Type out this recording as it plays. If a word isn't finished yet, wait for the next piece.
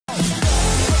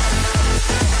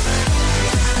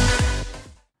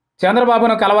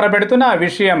చంద్రబాబును కలవరపెడుతున్న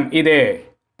విషయం ఇదే.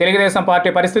 తెలుగుదేశం పార్టీ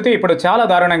పరిస్థితి ఇప్పుడు చాలా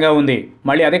దారుణంగా ఉంది.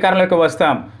 మళ్ళీ అధికారంలోకి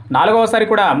వస్తాం, నాలుగవసారి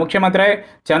కూడా ముఖ్యమంత్రి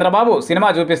చంద్రబాబు సినిమా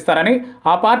చూపిస్తారని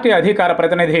ఆ పార్టీ అధికార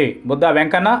ప్రతినిధి బుద్దా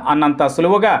వెంకన్న అన్నంత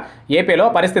సులువుగా ఏపీలో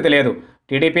పరిస్థితి లేదు.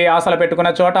 టీడీపీ ఆశలు పెట్టుకున్న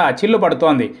చోట చిల్లు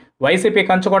పడుతోంది. వైసీపీ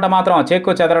కంచుకోట మాత్రం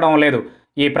చెక్కు చెదరడం లేదు.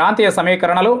 ఈ ప్రాంతీయ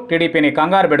సమీకరణలు టీడీపీని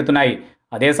కంగారు పెడుతున్నాయి.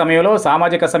 అదే సమయంలో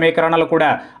సామాజిక సమీకరణలు కూడా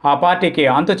ఆ పార్టీకి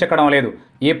అంతు చిక్కడం లేదు.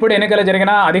 ఎప్పుడు ఎన్నికలు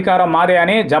జరిగినా అధికారం మాదే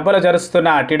అని జబ్బలు జరుస్తున్న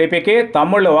టీడీపీకి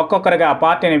తమ్ముళ్ళు ఒక్కొక్కరిగా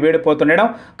పార్టీని వీడిపోతుండడం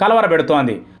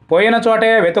కలవరపెడుతోంది. పోయిన చోటే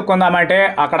వెతుక్కుందామంటే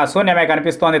అక్కడ శూన్యమే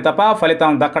కనిపిస్తోంది తప్ప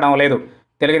ఫలితం దక్కడం లేదు.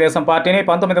 తెలుగుదేశం పార్టీని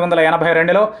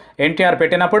 1982లో ఎన్టీఆర్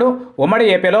పెట్టినప్పుడు ఉమ్మడి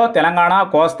ఏపీలో తెలంగాణ,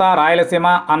 కోస్తా, రాయలసీమ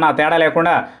అన్న తేడా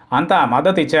లేకుండా అంతా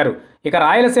మద్దతు ఇచ్చారు. ఇక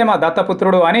రాయలసీమ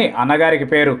దత్తపుత్రుడు అని అన్నగారికి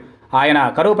పేరు. ఆయన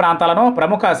కరువు ప్రాంతాలను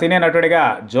ప్రముఖ సినీ నటుడిగా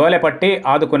జోలెపట్టి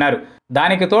ఆదుకున్నారు.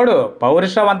 దానికి తోడు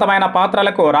పౌరుషవంతమైన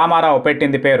పాత్రలకు రామారావు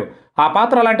పెట్టింది పేరు. ఆ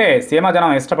పాత్రలంటే సీమ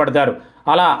జనం ఇష్టపడతారు.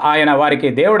 అలా ఆయన వారికి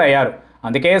దేవుడయ్యారు.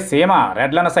 అందుకే సీమ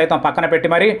రెడ్లను సైతం పక్కన పెట్టి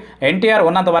మరీ ఎన్టీఆర్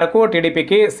ఉన్నంత వరకు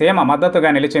టీడీపీకి సీమ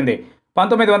మద్దతుగా నిలిచింది.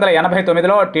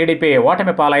 1989లో టీడీపీ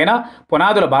ఓటమి పాలైన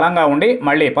పునాదులు బలంగా ఉండి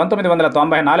మళ్ళీ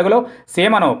 1994లో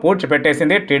సీమను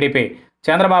పూడ్చిపెట్టేసింది టీడీపీ.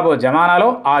 చంద్రబాబు జమానాలో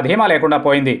ఆ ధీమా లేకుండా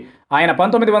పోయింది. ఆయన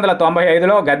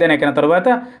 1995లో గద్దెనెక్కిన తరువాత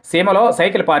సీమలో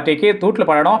సైకిల్ పార్టీకి తూట్లు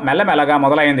పడడం మెల్లమెల్లగా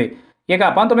మొదలైంది. ఇక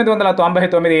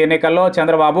 1999 ఎన్నికల్లో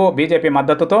చంద్రబాబు బీజేపీ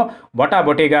మద్దతుతో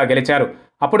బొటాబొటీగా గెలిచారు.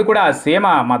 అప్పుడు కూడా సీమ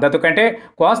మద్దతు కంటే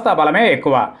కోస్తా బలమే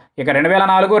ఎక్కువ. ఇక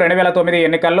 2004, 2009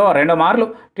 ఎన్నికల్లో 2 మార్లు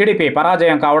టీడీపీ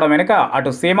పరాజయం కావడం వెనుక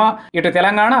అటు సీమ, ఇటు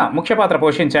తెలంగాణ ముఖ్య పాత్ర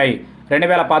పోషించాయి.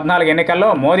 2014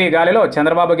 ఎన్నికల్లో మోదీ గాలిలో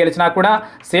చంద్రబాబు గెలిచినా కూడా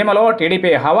సీమలో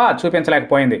టీడీపీ హవా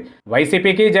చూపించలేకపోయింది.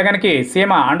 వైసీపీకి, జగన్కి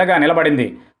సీమ అండగా నిలబడింది.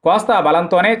 కోస్తా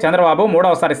బలంతోనే చంద్రబాబు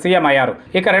 3వసారి సీఎం అయ్యారు.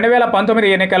 ఇక 2019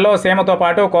 ఎన్నికల్లో సీమతో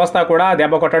పాటు కోస్తా కూడా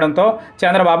దెబ్బ కొట్టడంతో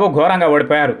చంద్రబాబు ఘోరంగా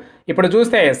ఓడిపోయారు. ఇప్పుడు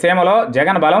చూస్తే సీమలో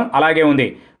జగన్ బలం అలాగే ఉంది.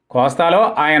 కోస్తాలో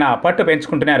ఆయన పట్టు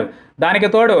పెంచుకుంటున్నారు. దానికి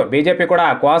తోడు బీజేపీ కూడా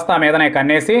కోస్తా మీదనే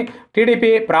కన్నేసి టీడీపీ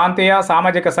ప్రాంతీయ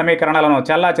సామాజిక సమీకరణలను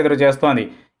చెల్లాచెదురు చేస్తోంది.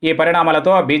 ఈ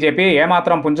పరిణామాలతో బీజేపీ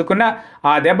ఏమాత్రం పుంజుకున్నా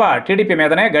ఆ దెబ్బ టీడీపీ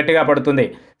మీదనే గట్టిగా పడుతుంది.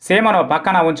 సీమను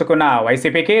పక్కన ఉంచుకున్న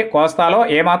వైసీపీకి కోస్తాలో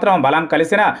ఏమాత్రం బలం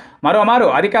కలిసినా మరోమారు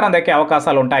అధికారం దక్కే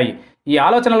అవకాశాలుంటాయి. ఈ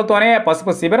ఆలోచనలతోనే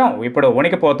పసుపు శిబిరం ఇప్పుడు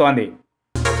ఉనికిపోతోంది.